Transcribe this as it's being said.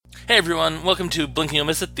Hey everyone, welcome to Blinking You'll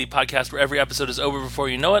Miss It, the podcast where every episode is over before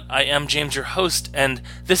you know it. I am James, your host, and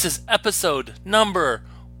this is episode number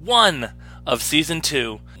 1 of Season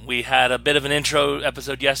 2. We had a bit of an intro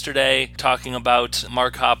episode yesterday talking about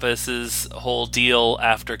Mark Hoppus's whole deal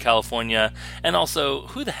after California, and also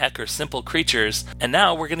who the heck are Simple Creatures. And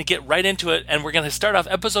now we're going to get right into it, and we're going to start off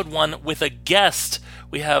episode 1 with a guest.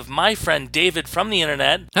 We have my friend David from the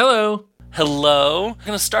internet. Hello. Hello. We're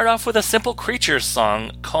going to start off with a Simple Creatures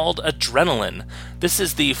song called Adrenaline. This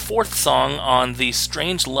is the 4th song on the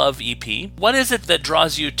Strange Love EP. What is it that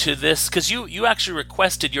draws you to this? Because you actually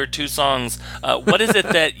requested your 2 songs. What is it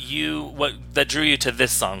that drew you to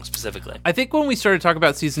this song specifically? I think when we started talking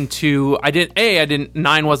about season 2, I didn't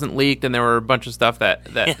 9 wasn't leaked, and there were a bunch of stuff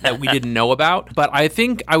that we didn't know about. But I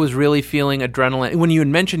think I was really feeling Adrenaline. When you had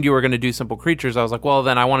mentioned you were going to do Simple Creatures, I was like, well,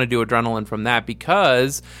 then I want to do Adrenaline from that,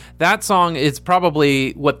 because that song is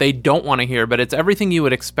probably what they don't want to hear, but it's everything you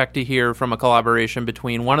would expect to hear from a collaboration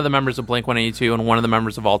between one of the members of Blink-182 and one of the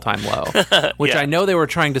members of All Time Low, which I know they were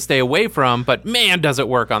trying to stay away from, but man, does it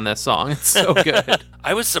work on this song. It's so good.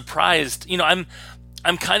 I was surprised.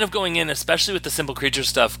 I'm kind of going in, especially with the Simple Creatures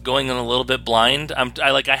stuff, going in a little bit blind.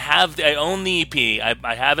 I own the EP.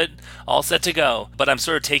 I have it all set to go, but I'm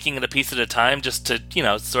sort of taking it a piece at a time just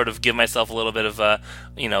to, sort of give myself a little bit of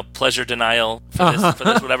pleasure denial for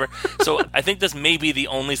this, whatever. So I think this may be the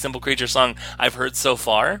only Simple Creatures song I've heard so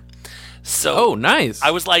far. So, oh, nice.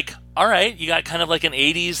 I was like, all right, you got kind of like an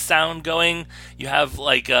 80s sound going. You have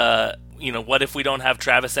like, what if we don't have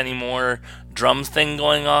Travis anymore drums thing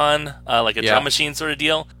going on, like a drum machine sort of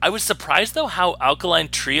deal. I was surprised, though, how Alkaline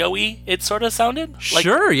Trio-y it sort of sounded. Like,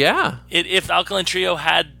 sure, yeah. If Alkaline Trio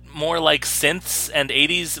had more like synths and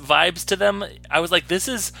 80s vibes to them, I was like,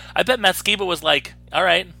 I bet Matt Skiba was like, all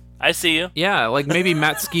right, I see you. Yeah, like maybe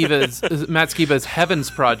Matt Skiba's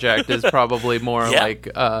Heavens Project is probably more like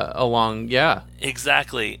along,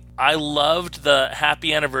 Exactly. I loved the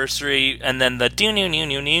Happy Anniversary and then the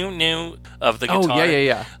do-new-new-new-new of the guitar. Oh,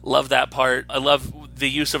 yeah. Love that part. I love the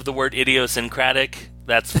use of the word idiosyncratic.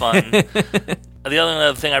 That's fun. The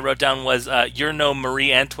other thing I wrote down was, you're no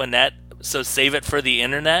Marie Antoinette, so save it for the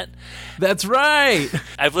internet. That's right.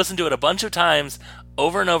 I've listened to it a bunch of times.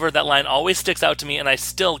 Over and over, that line always sticks out to me, and I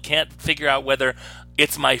still can't figure out whether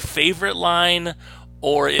it's my favorite line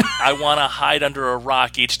or I want to hide under a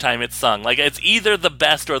rock each time it's sung. Like, it's either the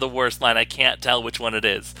best or the worst line. I can't tell which one it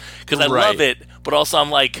is. Because I love it, but also I'm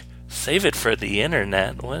like, save it for the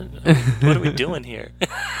internet. What are we doing here?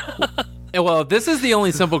 Well, if this is the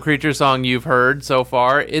only Simple Creature song you've heard so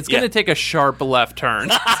far, it's going to take a sharp left turn.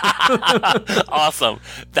 Awesome.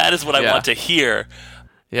 That is what I want to hear.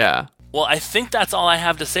 Yeah. Well, I think that's all I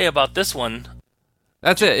have to say about this one.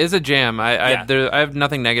 That's it. It's a jam. I have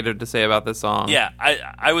nothing negative to say about this song. Yeah,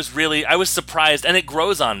 I was surprised, and it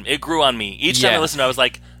grew on me. Each time I listened to it, I was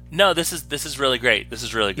like, no, this is really great. This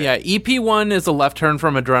is really good. Yeah, EP1 is a left turn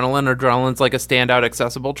from Adrenaline. Adrenaline's like a standout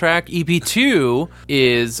accessible track. EP2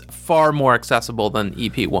 is far more accessible than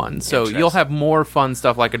EP1. So you'll have more fun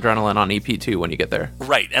stuff like Adrenaline on EP2 when you get there.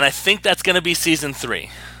 Right, and I think that's going to be Season 3.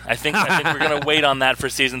 I think we're going to wait on that for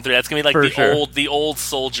Season 3. That's going to be like the old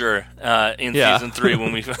soldier in Season 3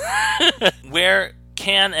 when we... Where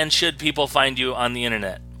can and should people find you on the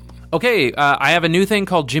internet? Okay, I have a new thing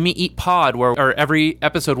called Jimmy Eat Pod, where every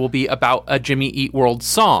episode will be about a Jimmy Eat World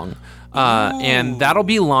song. And that'll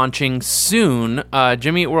be launching soon.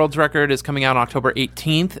 Jimmy Eat World's record is coming out on October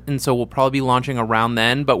 18th, and so we'll probably be launching around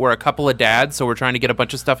then. But we're a couple of dads, so we're trying to get a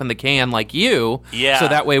bunch of stuff in the can like you. Yeah. So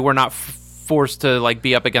that way we're not forced to like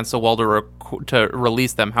be up against the wall to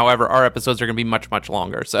release them. However, our episodes are going to be much, much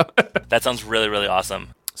longer. So that sounds really, really awesome.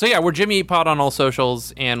 So yeah, we're Jimmy Eat Pod on all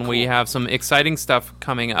socials, and we have some exciting stuff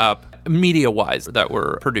coming up media-wise that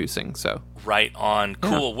we're producing. So right on.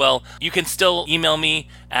 Cool. Yeah. Well, you can still email me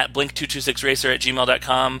at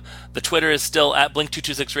blink226racer@gmail.com. The Twitter is still at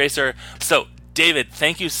blink226racer. So David,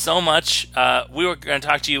 thank you so much. We were going to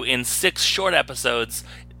talk to you in 6 short episodes.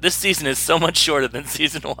 This season is so much shorter than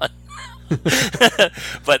season 1.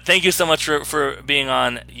 But thank you so much for being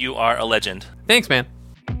on. You are a legend. Thanks, man.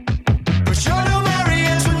 But you're no Marie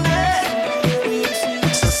Antoinette,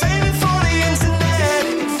 so save it for